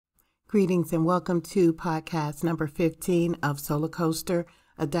Greetings and welcome to podcast number 15 of Solar Coaster,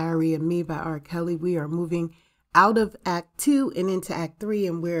 A Diary of Me by R. Kelly. We are moving out of Act 2 and into Act 3,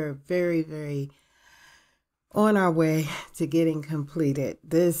 and we're very on our way to getting completed.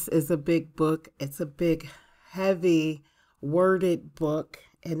 This is a big book. It's a big, heavy, worded book,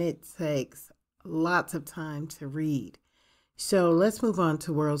 and it takes lots of time to read. So let's move on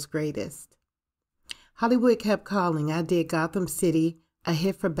to World's Greatest. Hollywood kept calling. I did Gotham City, a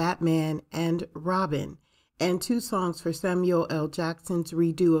hit for Batman and Robin, and 2 songs for Samuel L. Jackson's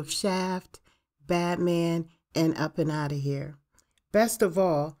redo of Shaft, Batman, and Up and Outta Here. Best of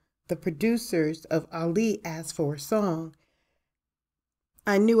all, the producers of Ali asked for a song.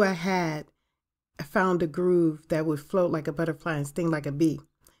 I knew I had found a groove that would float like a butterfly and sting like a bee.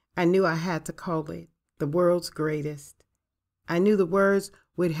 I knew I had to call it The World's Greatest. I knew the words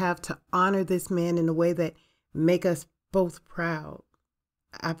would have to honor this man in a way that make us both proud.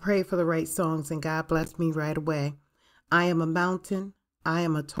 I prayed for the right songs and God blessed me right away. I am a mountain. I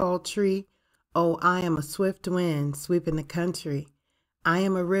am a tall tree. Oh, I am a swift wind sweeping the country. I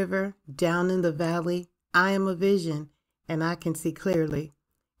am a river down in the valley. I am a vision and I can see clearly.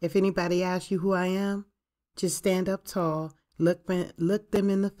 If anybody asks you who I am, just stand up tall, look them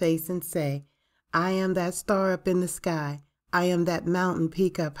in the face and say, I am that star up in the sky. I am that mountain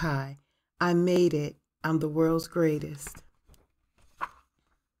peak up high. I made it. I'm the world's greatest.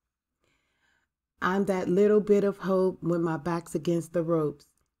 I'm that little bit of hope when my back's against the ropes.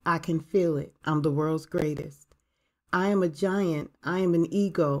 I can feel it. I'm the world's greatest. I am a giant. I am an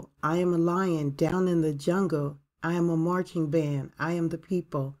eagle. I am a lion down in the jungle. I am a marching band. I am the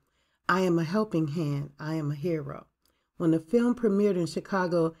people. I am a helping hand. I am a hero. When the film premiered in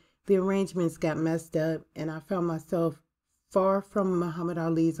Chicago, the arrangements got messed up and I found myself far from Muhammad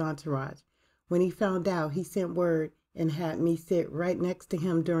Ali's entourage. When he found out, he sent word and had me sit right next to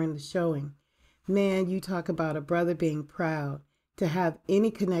him during the showing. Man, you talk about a brother being proud. To have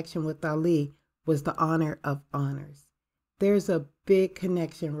any connection with Ali was the honor of honors. There's a big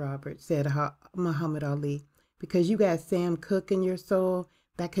connection, Robert, said Muhammad Ali. Because you got Sam Cooke in your soul,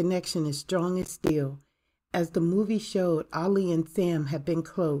 that connection is strong as steel. As the movie showed, Ali and Sam had been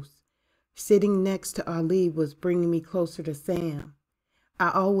close. Sitting next to Ali was bringing me closer to Sam.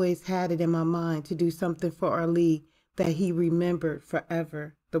 I always had it in my mind to do something for Ali that he remembered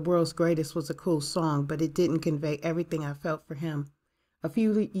forever. The World's Greatest was a cool song, but it didn't convey everything I felt for him. A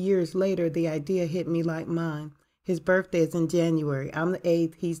few years later, the idea hit me like mine. His birthday is in January. I'm the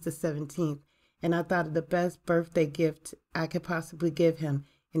 8th, he's the 17th, and I thought of the best birthday gift I could possibly give him,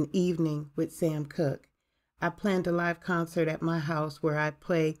 an evening with Sam Cooke. I planned a live concert at my house where I'd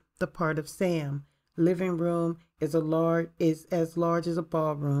play the part of Sam. Living room is as large as a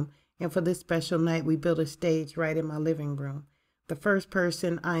ballroom, and for this special night, we built a stage right in my living room. The first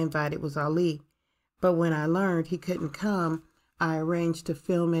person I invited was Ali, but when I learned he couldn't come, I arranged to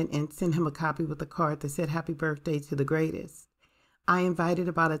film it and send him a copy with a card that said happy birthday to the greatest. I invited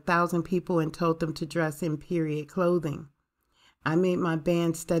about 1,000 people and told them to dress in period clothing. I made my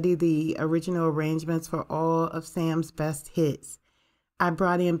band study the original arrangements for all of Sam's best hits. I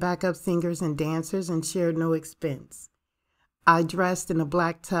brought in backup singers and dancers and shared no expense. I dressed in a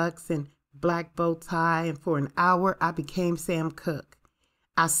black tux and black bow tie, and for an hour I became Sam Cooke.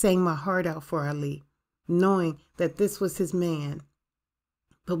 I sang my heart out for Ali, knowing that this was his man.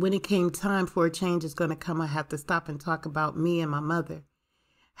 But when it came time for a change is going to come, I have to stop and talk about me and my mother.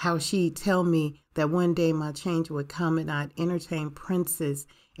 How she'd tell me that one day my change would come and I'd entertain princes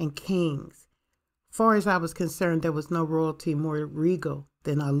and kings. Far as I was concerned, there was no royalty more regal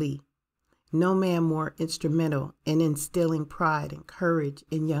than Ali. No man more instrumental in instilling pride and courage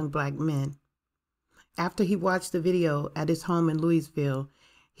in young black men. After he watched the video at his home in Louisville,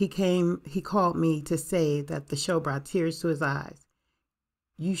 he called me to say that the show brought tears to his eyes.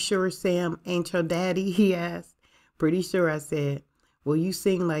 You sure Sam ain't your daddy? He asked. Pretty sure, I said. Will you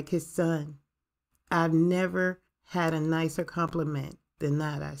sing like his son? I've never had a nicer compliment than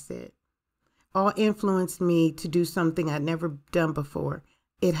that, I said. All influenced me to do something I'd never done before.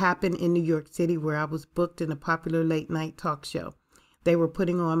 It happened in New York City where I was booked in a popular late night talk show. They were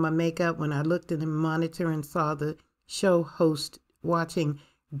putting on my makeup when I looked in the monitor and saw the show host watching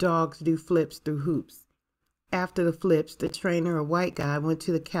dogs do flips through hoops. After the flips, the trainer, a white guy, went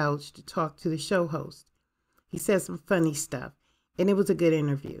to the couch to talk to the show host. He said some funny stuff, and it was a good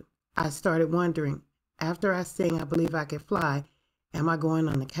interview. I started wondering, after I sing I Believe I Can Fly, am I going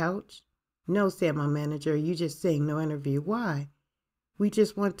on the couch? No, said my manager, you just sing, no interview. Why? We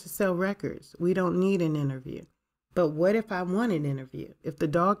just want to sell records. We don't need an interview. But what if I want an interview? If the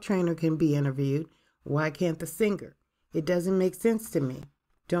dog trainer can be interviewed, why can't the singer? It doesn't make sense to me.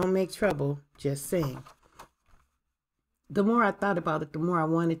 Don't make trouble, just sing. The more I thought about it, the more I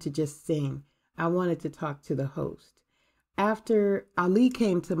wanted to just sing. I wanted to talk to the host. After Ali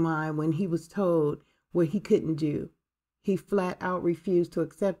came to mind when he was told what he couldn't do. He flat out refused to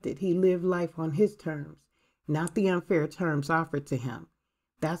accept it. He lived life on his terms, not the unfair terms offered to him.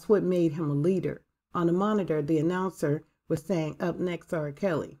 That's what made him a leader. On the monitor, the announcer was saying, "Up next, R.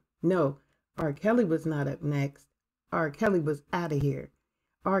 Kelly." No, R. Kelly was not up next. R. Kelly was out of here.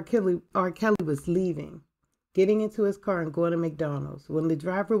 R. Kelly was leaving, getting into his car and going to McDonald's. When the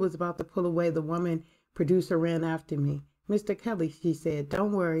driver was about to pull away, the woman producer ran after me. "Mr. Kelly," she said,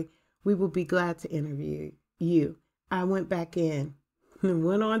 "don't worry. We will be glad to interview you." I went back in and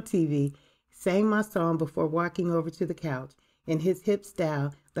went on TV, sang my song before walking over to the couch. In his hip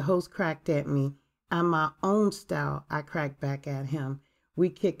style, the host cracked at me. In my own style, I cracked back at him. We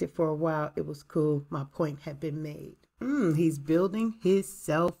kicked it for a while. It was cool. My point had been made. He's building his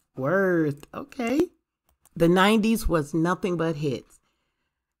self-worth. Okay. The 90s was nothing but hits.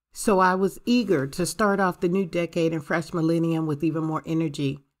 So I was eager to start off the new decade and fresh millennium with even more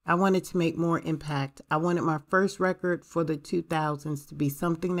energy. I wanted to make more impact. I wanted my first record for the 2000s to be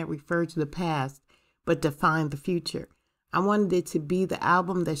something that referred to the past, but defined the future. I wanted it to be the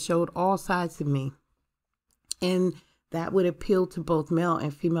album that showed all sides of me, and that would appeal to both male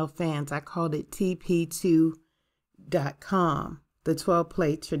and female fans. I called it TP2.com, the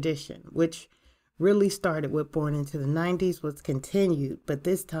 12-play tradition, which really started with Born Into the 90s, was continued, but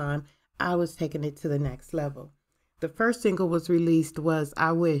this time I was taking it to the next level. The first single was released was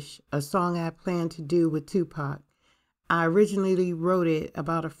 "I Wish," a song I planned to do with Tupac. I originally wrote it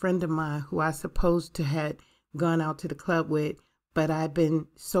about a friend of mine who I supposed to had gone out to the club with, but I'd been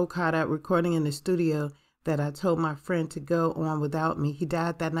so caught up recording in the studio that I told my friend to go on without me. He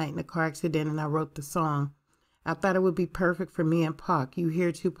died that night in a car accident, and I wrote the song. I thought it would be perfect for me and Pac. You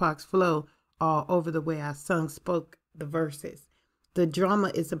hear Tupac's flow all over the way I spoke the verses. The drama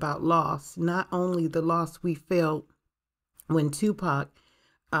is about loss, not only the loss we felt when Tupac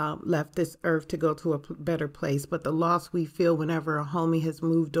left this earth to go to a better place, but the loss we feel whenever a homie has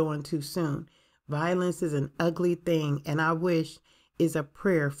moved on too soon. Violence is an ugly thing, and I wish is a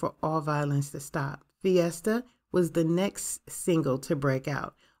prayer for all violence to stop. Fiesta was the next single to break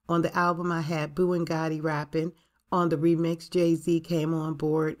out. On the album, I had Boo and Gotti rapping. On the remix, Jay-Z came on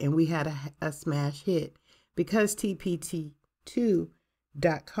board, and we had a smash hit. Because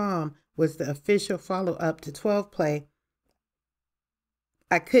TPT2.com was the official follow-up to 12-play,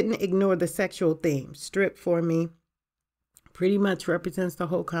 I couldn't ignore the sexual theme. Strip for me pretty much represents the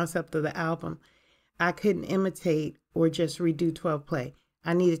whole concept of the album. I couldn't imitate or just redo 12-play.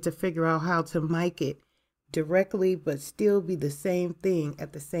 I needed to figure out how to mic it directly but still be the same thing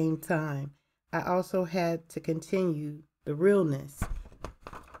at the same time. I also had to continue the realness,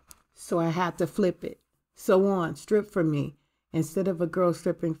 so I had to flip it. So on, strip for me. Instead of a girl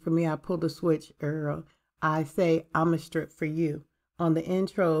stripping for me, I pull the switch, girl. I say, I'm a strip for you. On the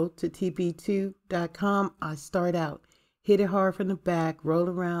intro to TP2.com, I start out, hit it hard from the back, roll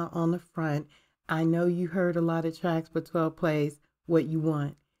around on the front. I know you heard a lot of tracks, but 12 plays what you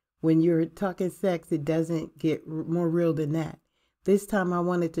want. When you're talking sex, it doesn't get more real than that. This time I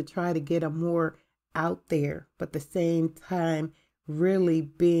wanted to try to get a more out there, but at the same time, really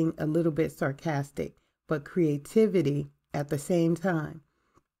being a little bit sarcastic, but creativity at the same time.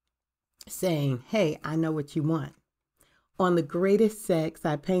 Saying, hey, I know what you want. On the greatest sex,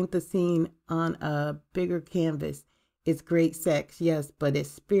 I paint the scene on a bigger canvas. It's great sex, yes, but it's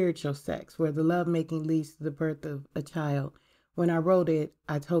spiritual sex, where the lovemaking leads to the birth of a child. When I wrote it,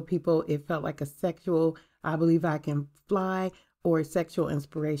 I told people it felt like a sexual, I believe I can fly, or a sexual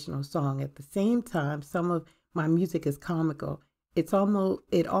inspirational song. At the same time, some of my music is comical. It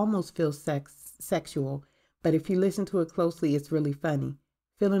almost feels sexual, but if you listen to it closely, it's really funny.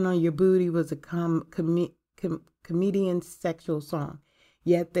 Feeling on Your Booty was a comedian's sexual song,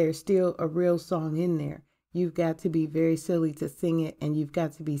 yet there's still a real song in there. You've got to be very silly to sing it, and you've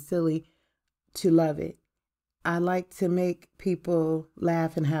got to be silly to love it. I like to make people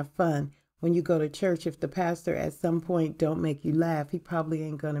laugh and have fun. When you go to church, if the pastor at some point don't make you laugh, he probably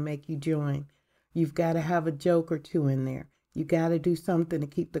ain't going to make you join. You've got to have a joke or two in there. You got to do something to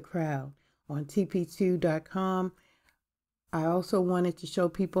keep the crowd. On TP2.com, I also wanted to show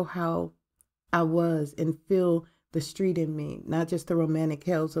people how I was and feel the street in me, not just the romantic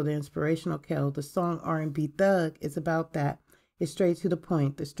Kells or the inspirational Kells. The song R&B Thug is about that. It's straight to the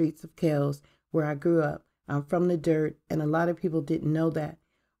point, the streets of Kells, where I grew up. I'm from the dirt, and a lot of people didn't know that.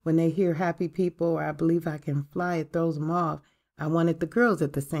 When they hear Happy People or I Believe I Can Fly, it throws them off. I wanted the girls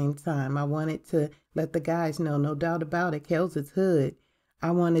at the same time. I wanted to let the guys know, no doubt about it, Kells is hood.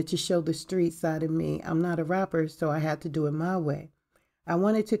 I wanted to show the street side of me. I'm not a rapper, so I had to do it my way. I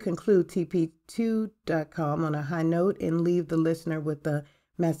wanted to conclude TP2.com on a high note and leave the listener with a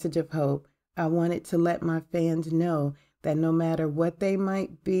message of hope. I wanted to let my fans know that no matter what they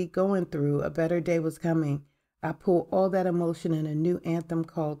might be going through, a better day was coming. I pulled all that emotion in a new anthem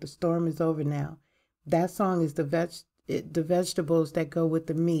called The Storm Is Over Now. That song is the vegetables that go with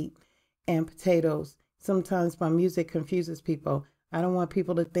the meat and potatoes. Sometimes my music confuses people. I don't want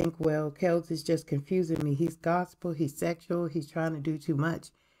people to think, well, Kels is just confusing me. He's gospel, he's sexual, he's trying to do too much.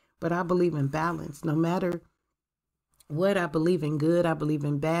 But I believe in balance. No matter what, I believe in good, I believe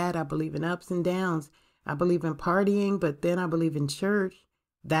in bad, I believe in ups and downs. I believe in partying, but then I believe in church.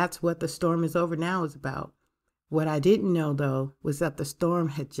 That's what The Storm Is Over Now is about. What I didn't know, though, was that the storm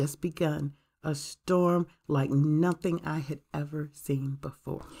had just begun. A storm like nothing I had ever seen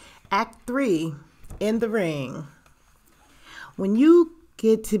before. Act 3, In the Ring. When you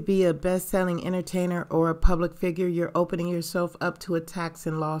get to be a best-selling entertainer or a public figure, you're opening yourself up to attacks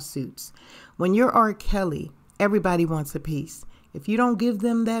and lawsuits. When you're R. Kelly, everybody wants a piece. If you don't give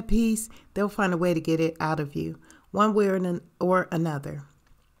them that piece, they'll find a way to get it out of you, one way or another.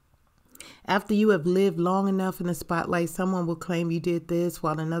 After you have lived long enough in the spotlight, someone will claim you did this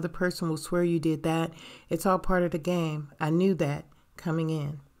while another person will swear you did that. It's all part of the game. I knew that coming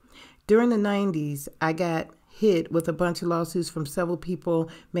in. During the 90s, I got hit with a bunch of lawsuits from several people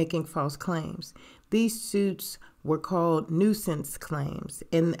making false claims. These suits were called nuisance claims,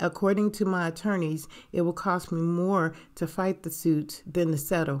 and according to my attorneys, it will cost me more to fight the suits than to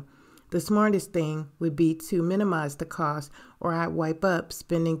settle. The smartest thing would be to minimize the cost, or I'd wipe up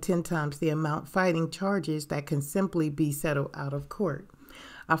spending 10 times the amount fighting charges that can simply be settled out of court.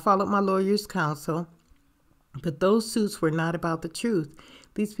 I followed my lawyer's counsel, but those suits were not about the truth.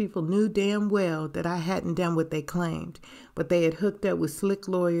 These people knew damn well that I hadn't done what they claimed, but they had hooked up with slick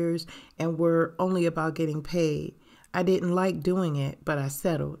lawyers and were only about getting paid. I didn't like doing it, but I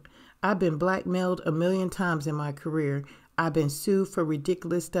settled. I've been blackmailed a million times in my career. I've been sued for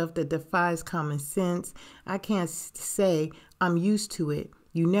ridiculous stuff that defies common sense. I can't say I'm used to it.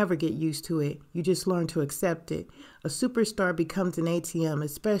 You never get used to it. You just learn to accept it. A superstar becomes an ATM,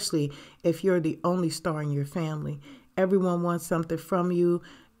 especially if you're the only star in your family. Everyone wants something from you,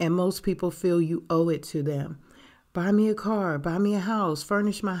 and most people feel you owe it to them. Buy me a car, buy me a house,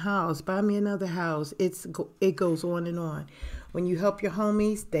 furnish my house, buy me another house. It goes on and on. When you help your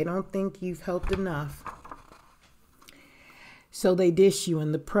homies, they don't think you've helped enough. So they dish you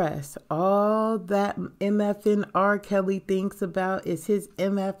in the press. All that MFN R. Kelly thinks about is his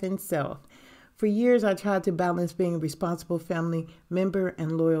MFN self. For years, I tried to balance being a responsible family member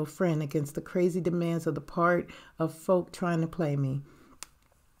and loyal friend against the crazy demands of the part of folk trying to play me.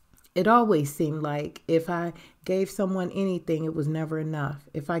 It always seemed like if I gave someone anything, it was never enough.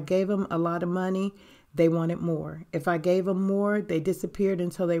 If I gave them a lot of money, they wanted more. If I gave them more, they disappeared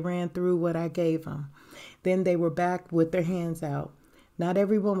until they ran through what I gave them. Then they were back with their hands out. Not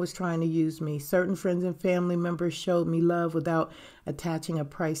everyone was trying to use me. Certain friends and family members showed me love without attaching a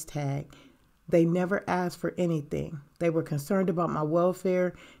price tag. They never asked for anything. They were concerned about my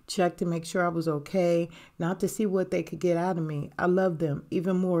welfare, checked to make sure I was okay, not to see what they could get out of me. I loved them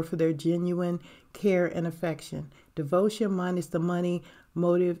even more for their genuine care and affection. Devotion minus the money,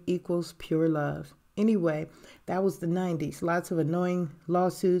 motive equals pure love. Anyway, that was the 90s. Lots of annoying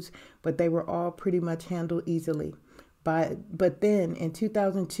lawsuits, but they were all pretty much handled easily. But then in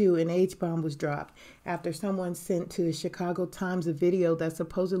 2002, an H-bomb was dropped after someone sent to the Chicago Times a video that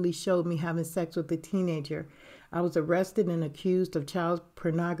supposedly showed me having sex with a teenager. I was arrested and accused of child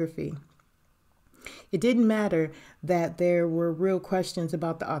pornography. It didn't matter that there were real questions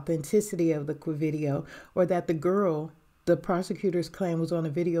about the authenticity of the video, or that the girl the prosecutor's claim was on a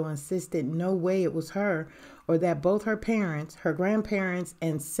video insisted no way it was her, or that both her parents, her grandparents,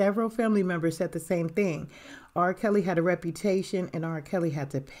 and several family members said the same thing. R. Kelly had a reputation and R. Kelly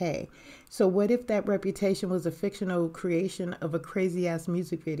had to pay. So what if that reputation was a fictional creation of a crazy-ass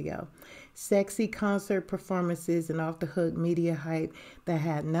music video? Sexy concert performances and off-the-hook media hype that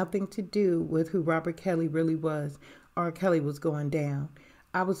had nothing to do with who Robert Kelly really was. R. Kelly was going down.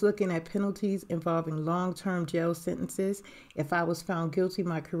 I was looking at penalties involving long-term jail sentences. If I was found guilty,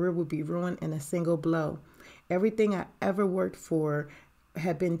 my career would be ruined in a single blow. Everything I ever worked for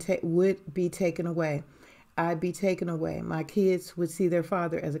would be taken away. I'd be taken away. My kids would see their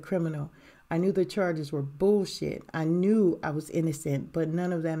father as a criminal. I knew the charges were bullshit. I knew I was innocent, but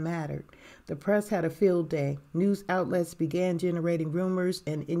none of that mattered. The press had a field day. News outlets began generating rumors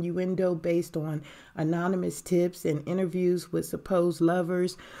and innuendo based on anonymous tips and interviews with supposed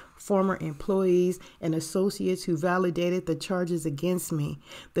lovers, former employees, and associates who validated the charges against me.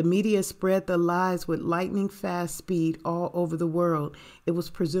 The media spread the lies with lightning fast speed all over the world. I was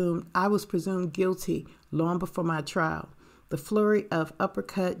presumed guilty long before my trial. The flurry of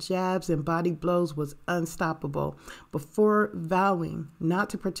uppercut, jabs, and body blows was unstoppable. Before vowing not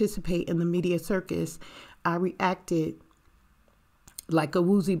to participate in the media circus, I reacted like a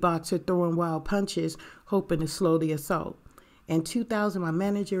woozy boxer throwing wild punches, hoping to slow the assault. In 2000, my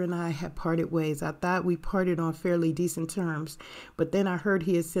manager and I had parted ways. I thought we parted on fairly decent terms, but then I heard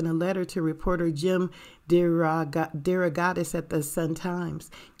he had sent a letter to reporter Jim DeRogatis at the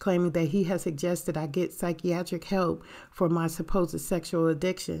Sun-Times, claiming that he had suggested I get psychiatric help for my supposed sexual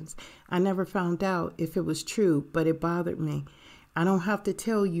addictions. I never found out if it was true, but it bothered me. I don't have to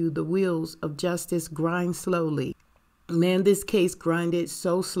tell you the wheels of justice grind slowly. Man, this case grinded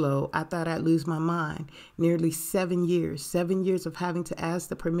so slow, I thought I'd lose my mind. Nearly 7 years of having to ask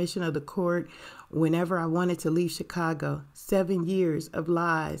the permission of the court whenever I wanted to leave Chicago. 7 years of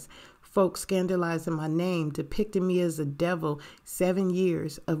lies, folks scandalizing my name, depicting me as a devil. 7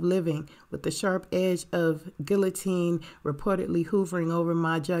 years of living with the sharp edge of guillotine reportedly hovering over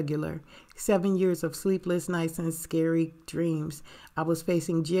my jugular. 7 years of sleepless nights and scary dreams. I was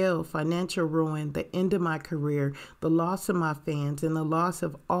facing jail, financial ruin, the end of my career, the loss of my fans, and the loss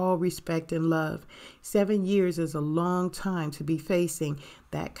of all respect and love. 7 years is a long time to be facing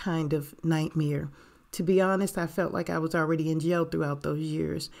that kind of nightmare. To be honest, I felt like I was already in jail throughout those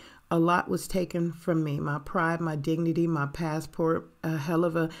years. A lot was taken from me, my pride, my dignity, my passport, a hell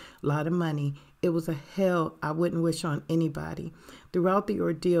of a lot of money. It was a hell I wouldn't wish on anybody. Throughout the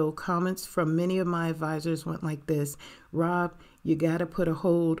ordeal, comments from many of my advisors went like this: Rob, you got to put a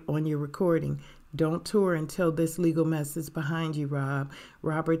hold on your recording. Don't tour until this legal mess is behind you, Rob.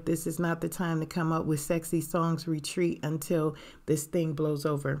 Robert, this is not the time to come up with sexy songs. Retreat until this thing blows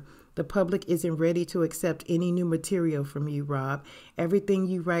over. The public isn't ready to accept any new material from you, Rob. Everything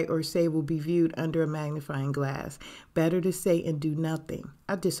you write or say will be viewed under a magnifying glass. Better to say and do nothing.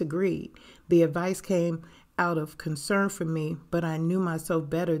 I disagreed. The advice came out of concern for me, but I knew myself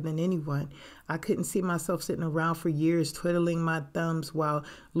better than anyone. I couldn't see myself sitting around for years twiddling my thumbs while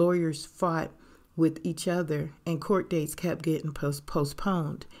lawyers fought with each other and court dates kept getting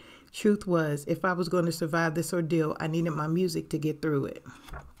postponed. Truth was, if I was going to survive this ordeal, I needed my music to get through it.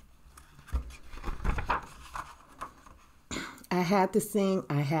 I had to sing,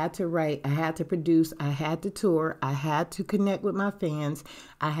 I had to write, I had to produce, I had to tour, I had to connect with my fans,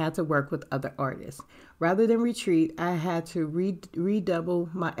 I had to work with other artists. Rather than retreat, I had to redouble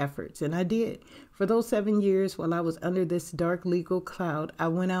my efforts, and I did. For those 7 years while I was under this dark legal cloud, I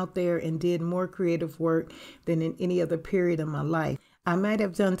went out there and did more creative work than in any other period of my life. I might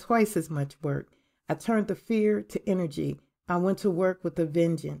have done twice as much work. I turned the fear to energy. I went to work with a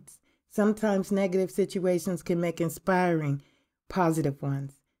vengeance. Sometimes negative situations can make inspiring positive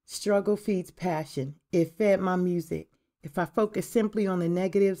ones. Struggle feeds passion. It fed my music. If I focused simply on the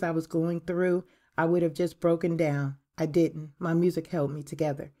negatives I was going through, I would have just broken down. I didn't. My music held me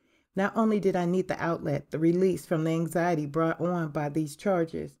together. Not only did I need the outlet, the release from the anxiety brought on by these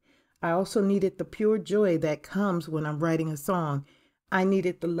charges, I also needed the pure joy that comes when I'm writing a song. I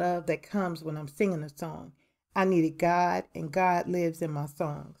needed the love that comes when I'm singing a song. I needed God, and God lives in my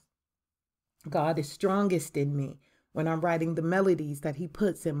songs. God is strongest in me when I'm writing the melodies that he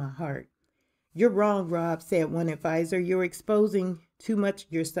puts in my heart. You're wrong, Rob, said one advisor. You're exposing too much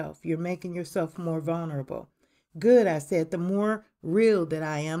yourself. You're making yourself more vulnerable. Good, I said. The more real that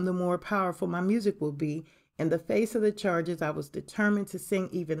I am, the more powerful my music will be. In the face of the charges, I was determined to sing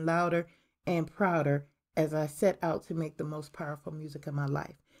even louder and prouder as I set out to make the most powerful music of my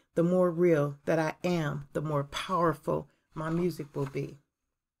life. The more real that I am, the more powerful my music will be.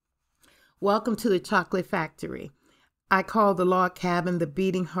 Welcome to the Chocolate Factory. I call the log cabin the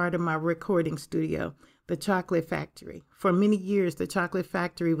beating heart of my recording studio, the Chocolate Factory. For many years, the Chocolate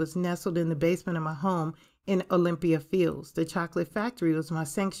Factory was nestled in the basement of my home in Olympia Fields. The Chocolate Factory was my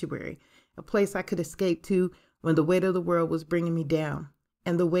sanctuary, a place I could escape to when the weight of the world was bringing me down,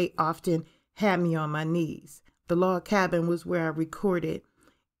 and the weight often had me on my knees. The log cabin was where I recorded.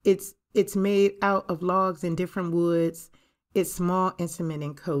 It's made out of logs and different woods. It's small, intimate,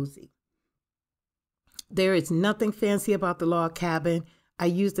 and cozy. There is nothing fancy about the log cabin. I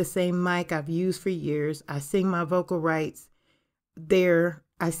use the same mic I've used for years. I sing my vocal rights there.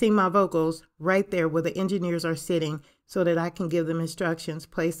 I see my vocals right there where the engineers are sitting so that I can give them instructions,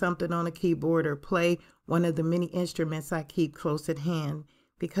 play something on a keyboard, or play one of the many instruments I keep close at hand.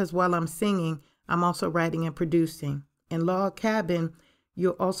 Because while I'm singing, I'm also writing and producing. In Log Cabin,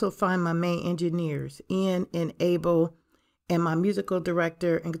 you'll also find my main engineers, Ian and Abel, and my musical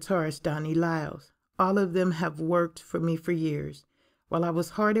director and guitarist, Donnie Lyles. All of them have worked for me for years. While I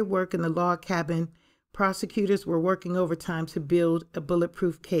was hard at work in the Log Cabin, prosecutors were working overtime to build a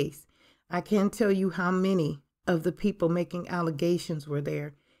bulletproof case. I can't tell you how many of the people making allegations were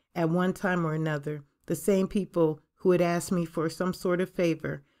there at one time or another, the same people who had asked me for some sort of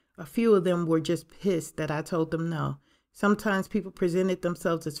favor. A few of them were just pissed that I told them no. Sometimes people presented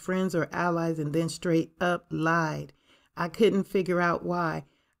themselves as friends or allies and then straight up lied. I couldn't figure out why.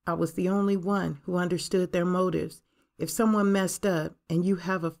 I was the only one who understood their motives. If someone messed up and you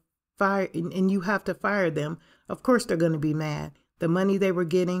have to fire them, of course they're going to be mad. The money they were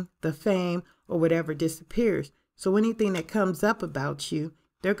getting, the fame, or whatever disappears. So anything that comes up about you,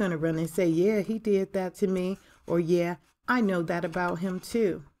 they're going to run and say, yeah, he did that to me, or yeah, I know that about him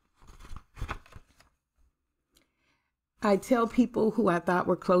too. I tell people who I thought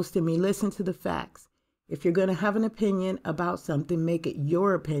were close to me, listen to the facts. If you're going to have an opinion about something, make it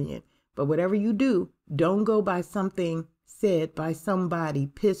your opinion. But whatever you do, don't go by something said by somebody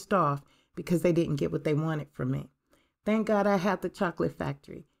pissed off because they didn't get what they wanted from me. Thank God I had the chocolate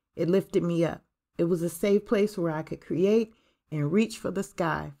factory. It lifted me up. It was a safe place where I could create and reach for the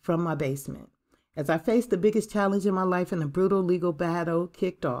sky from my basement. As I faced the biggest challenge in my life and a brutal legal battle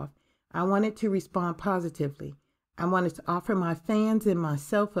kicked off, I wanted to respond positively. I wanted to offer my fans and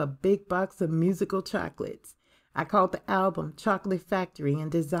myself a big box of musical chocolates. I called the album Chocolate Factory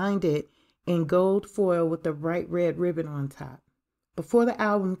and designed it in gold foil with a bright red ribbon on top. Before the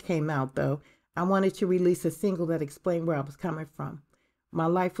album came out, though, I wanted to release a single that explained where I was coming from. My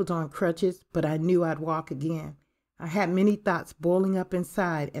life was on crutches, but I knew I'd walk again. I had many thoughts boiling up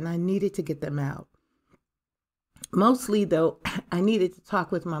inside, and I needed to get them out. Mostly, though, I needed to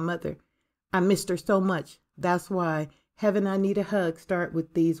talk with my mother. I missed her so much. That's why Heaven, I Need a Hug start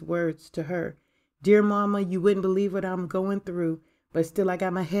with these words to her. Dear Mama, you wouldn't believe what I'm going through, but still I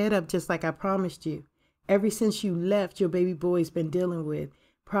got my head up just like I promised you. Ever since you left, your baby boy's been dealing with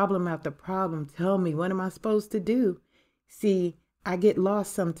problem after problem. Tell me, what am I supposed to do? See, I get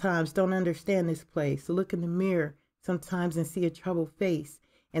lost sometimes, don't understand this place. Look in the mirror sometimes and see a troubled face.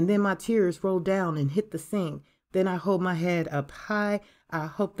 And then my tears roll down and hit the sink. Then I hold my head up high. I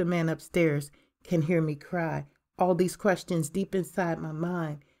hope the man upstairs can hear me cry. All these questions deep inside my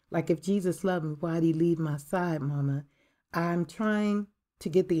mind. Like if Jesus loved me, why'd he leave my side, Mama? I'm trying to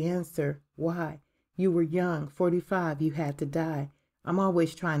get the answer. Why? You were young, 45, you had to die. I'm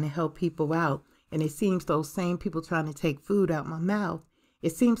always trying to help people out. And it seems those same people trying to take food out my mouth.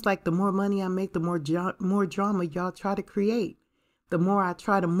 It seems like the more money I make, the more drama y'all try to create. The more I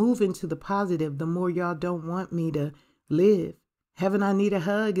try to move into the positive, the more y'all don't want me to live. Heaven, I need a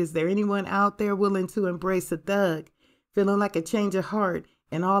hug. Is there anyone out there willing to embrace a thug? Feeling like a change of heart,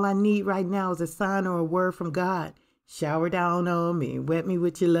 and all I need right now is a sign or a word from God. Shower down on me, wet me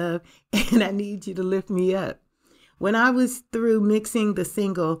with your love, and I need you to lift me up. When I was through mixing the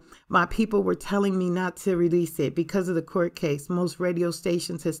single, my people were telling me not to release it because of the court case. Most radio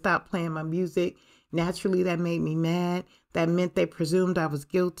stations had stopped playing my music. Naturally, that made me mad. That meant they presumed I was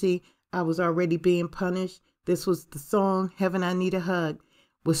guilty. I was already being punished. This was the song, Heaven, I Need a Hug,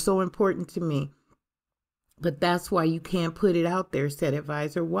 was so important to me. But that's why you can't put it out there, said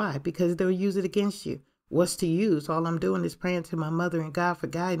advisor. Why? Because they'll use it against you. What's to use? All I'm doing is praying to my mother and God for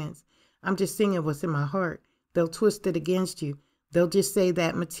guidance. I'm just singing what's in my heart. They'll twist it against you. They'll just say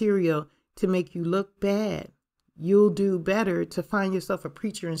that material to make you look bad. You'll do better to find yourself a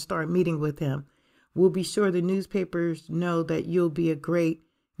preacher and start meeting with him. We'll be sure the newspapers know that you've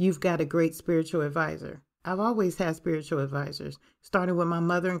got a great spiritual advisor. I've always had spiritual advisors, starting with my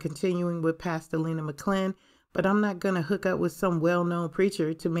mother and continuing with Pastor Lena McClin, but I'm not going to hook up with some well-known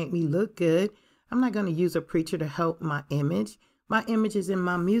preacher to make me look good. I'm not going to use a preacher to help my image. My image is in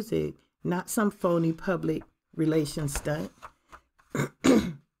my music, not some phony public relations stunt.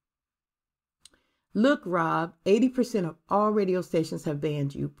 Look, Rob, 80% of all radio stations have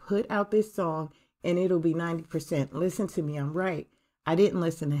banned you. Put out this song and it'll be 90%. Listen to me, I'm right. I didn't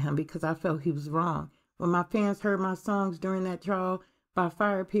listen to him because I felt he was wrong. When my fans heard my songs during that trial by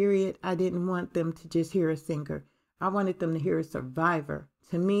fire period, I didn't want them to just hear a singer. I wanted them to hear a survivor.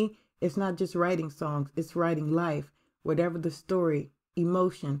 To me, it's not just writing songs, it's writing life. Whatever the story,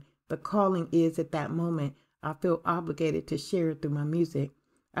 emotion, the calling is at that moment, I feel obligated to share it through my music.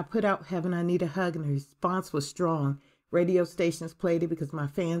 I put out Heaven, I Need a Hug, and the response was strong. Radio stations played it because my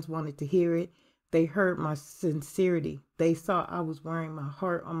fans wanted to hear it. They heard my sincerity. They saw I was wearing my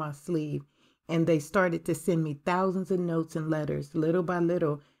heart on my sleeve, and they started to send me thousands of notes and letters. Little by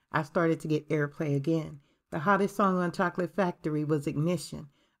little, I started to get airplay again. The hottest song on Chocolate Factory was Ignition.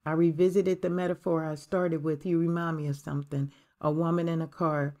 I revisited the metaphor I started with. You remind me of something. A woman in a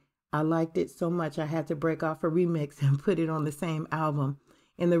car. I liked it so much I had to break off a remix and put it on the same album.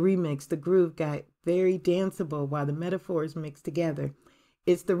 In the remix, the groove got very danceable while the metaphors mixed together.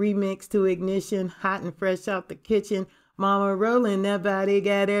 It's the remix to Ignition, hot and fresh out the kitchen. Mama rolling that body,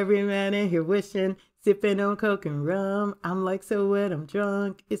 got every man in here wishing, sipping on coke and rum. I'm like, so what? I'm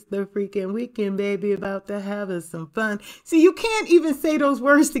drunk. It's the freaking weekend, baby, about to have us some fun. See, you can't even say those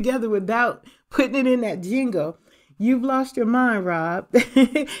words together without putting it in that jingle. You've lost your mind, Rob.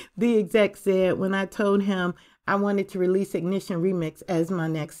 The exec said when I told him I wanted to release Ignition Remix as my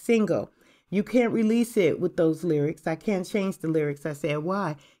next single. You can't release it with those lyrics. I can't change the lyrics. I said,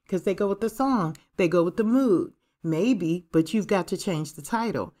 why? Because they go with the song. They go with the mood. Maybe, but you've got to change the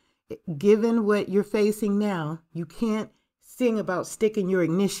title. Given what you're facing now, you can't sing about sticking your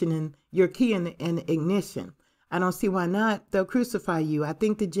ignition in your key in ignition. I don't see why not. They'll crucify you. I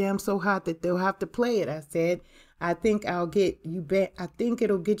think the jam's so hot that they'll have to play it. I said, I think it'll get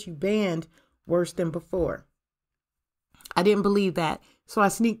you banned worse than before. I didn't believe that. So I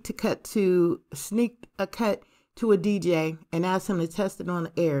sneaked a cut to a DJ and asked him to test it on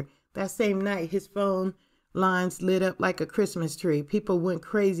the air. That same night, his phone lines lit up like a Christmas tree. People went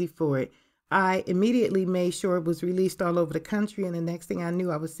crazy for it. I immediately made sure it was released all over the country, and the next thing I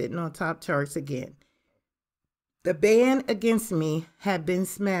knew, I was sitting on top charts again. The ban against me had been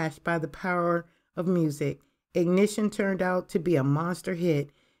smashed by the power of music. Ignition turned out to be a monster hit.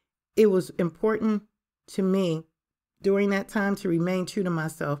 It was important to me during that time to remain true to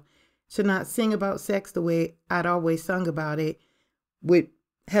myself, to not sing about sex the way I'd always sung about it, would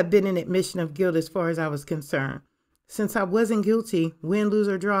have been an admission of guilt as far as I was concerned. Since I wasn't guilty, win, lose,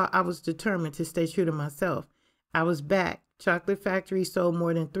 or draw, I was determined to stay true to myself. I was back. Chocolate Factory sold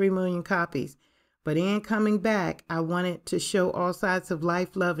more than 3 million copies. But in coming back, I wanted to show all sides of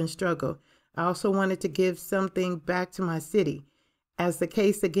life, love, and struggle. I also wanted to give something back to my city. As the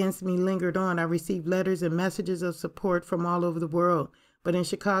case against me lingered on, I received letters and messages of support from all over the world. But in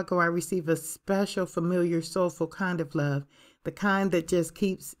Chicago, I received a special, familiar, soulful kind of love, the kind that just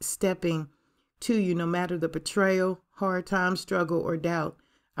keeps stepping to you no matter the betrayal, hard time, struggle, or doubt.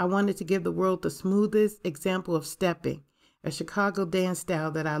 I wanted to give the world the smoothest example of stepping, a Chicago dance style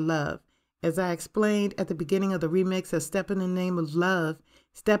that I love. As I explained at the beginning of the remix of Step in the Name of Love,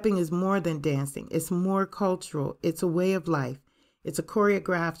 stepping is more than dancing. It's more cultural. It's a way of life. It's a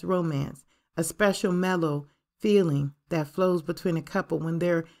choreographed romance, a special mellow feeling that flows between a couple when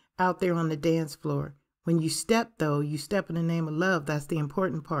they're out there on the dance floor. When you step, though, you step in the name of love. That's the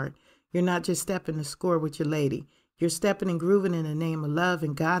important part. You're not just stepping to score with your lady. You're stepping and grooving in the name of love,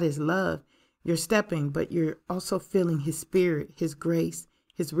 and God is love. You're stepping, but you're also feeling His spirit, His grace,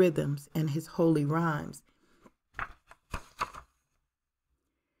 His rhythms, and His holy rhymes.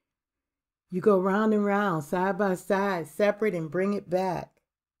 You go round and round, side by side, separate, and bring it back.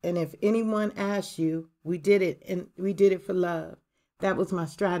 And if anyone asks you, we did it, and we did it for love. That was my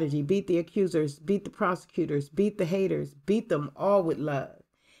strategy. Beat the accusers, beat the prosecutors, beat the haters, beat them all with love.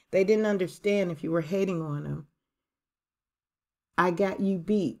 They didn't understand if you were hating on them. I got you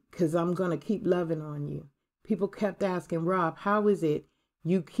beat because I'm going to keep loving on you. People kept asking, Rob, how is it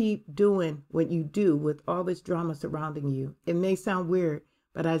you keep doing what you do with all this drama surrounding you? It may sound weird,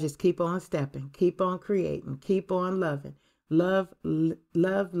 but I just keep on stepping, keep on creating, keep on loving. Love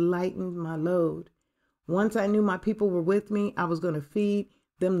lightened my load. Once I knew my people were with me, I was going to feed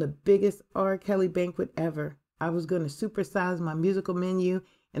them the biggest R. Kelly banquet ever. I was going to supersize my musical menu.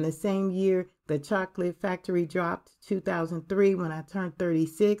 In the same year, the Chocolate Factory dropped, 2003, when I turned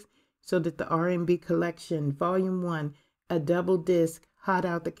 36, so that the R&B Collection, Volume 1, a double disc, hot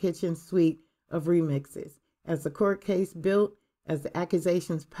out the kitchen suite of remixes. As the court case built, as the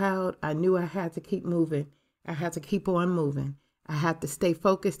accusations piled, I knew I had to keep moving. I had to keep on moving. I had to stay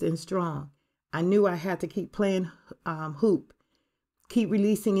focused and strong. I knew I had to keep playing hoop, keep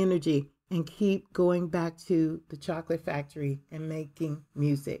releasing energy, and keep going back to the Chocolate Factory and making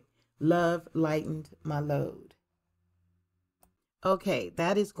music. Love lightened my load. Okay,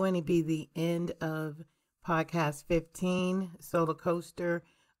 that is going to be the end of podcast 15, Solar Coaster.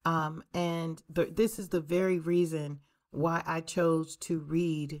 This is the very reason why I chose to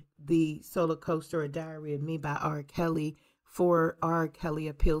read the Solar Coaster, A Diary of Me by R. Kelly for R. Kelly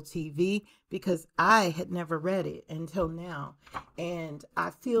Appeal TV, because I had never read it until now. And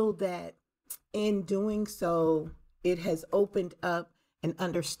I feel that in doing so, it has opened up an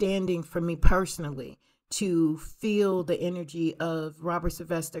understanding for me personally to feel the energy of Robert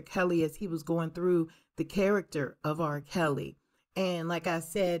Sylvester Kelly as he was going through the character of R. Kelly. And like I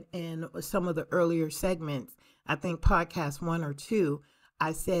said in some of the earlier segments, I think podcast 1 or 2,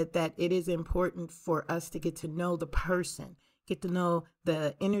 I said that it is important for us to get to know the person, get to know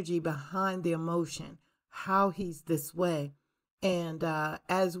the energy behind the emotion, how he's this way. And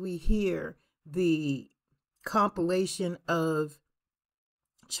as we hear the compilation of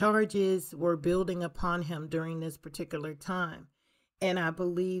charges were building upon him during this particular time. And I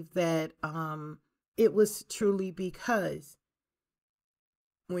believe that it was truly because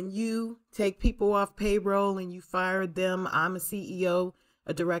when you take people off payroll and you fire them, I'm a CEO,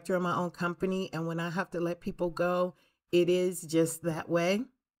 a director of my own company, and when I have to let people go, it is just that way.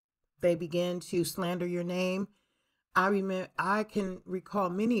 They begin to slander your name. I can recall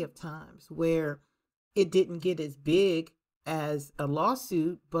many of times where it didn't get as big as a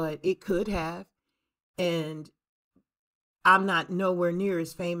lawsuit, but it could have. And I'm not nowhere near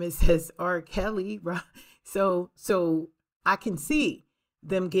as famous as R. Kelly, right? So I can see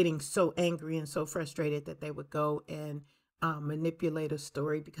them getting so angry and so frustrated that they would go and manipulate a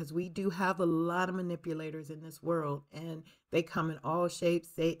story, because we do have a lot of manipulators in this world, and they come in all shapes,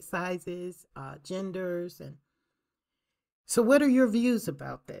 sizes, genders. And so what are your views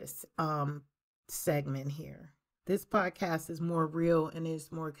about this segment here? This podcast is more real and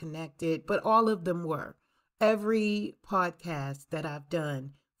is more connected, but all of them were. Every podcast that I've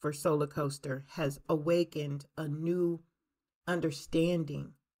done for Solar Coaster has awakened a new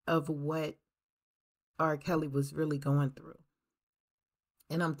understanding of what R. Kelly was really going through.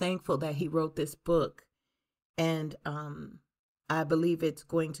 And I'm thankful that he wrote this book. And I believe it's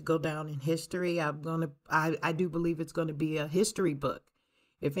going to go down in history. I do believe it's going to be a history book.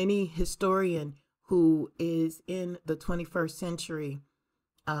 If any historian who is in the 21st century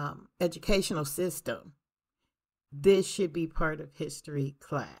educational system, this should be part of history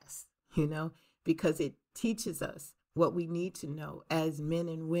class, because it teaches us what we need to know as men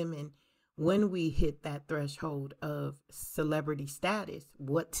and women when we hit that threshold of celebrity status,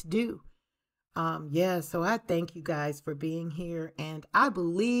 what to do. So I thank you guys for being here, and I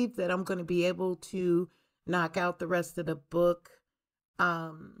believe that I'm going to be able to knock out the rest of the book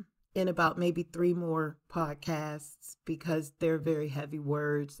in about maybe 3 more podcasts, because they're very heavy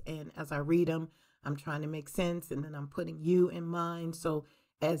words, and as I read them, I'm trying to make sense, and then I'm putting you in mind. So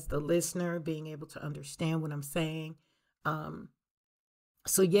as the listener, being able to understand what I'm saying.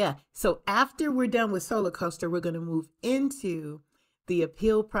 So after we're done with Solar Coaster, we're going to move into the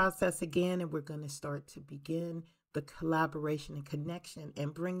appeal process again, and we're going to start to begin the collaboration and connection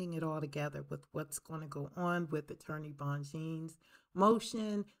and bringing it all together with what's going to go on with Attorney Bonjean's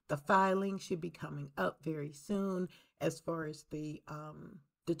motion. The filing should be coming up very soon as far as the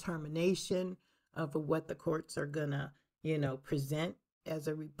determination of what the courts are going to, present as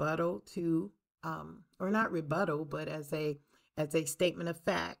a rebuttal to, or not rebuttal, but as a statement of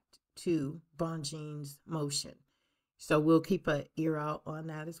fact to Bonjean's motion. So we'll keep an ear out on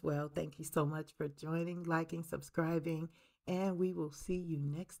that as well. Thank you so much for joining, liking, subscribing, and we will see you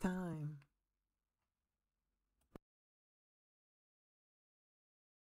next time.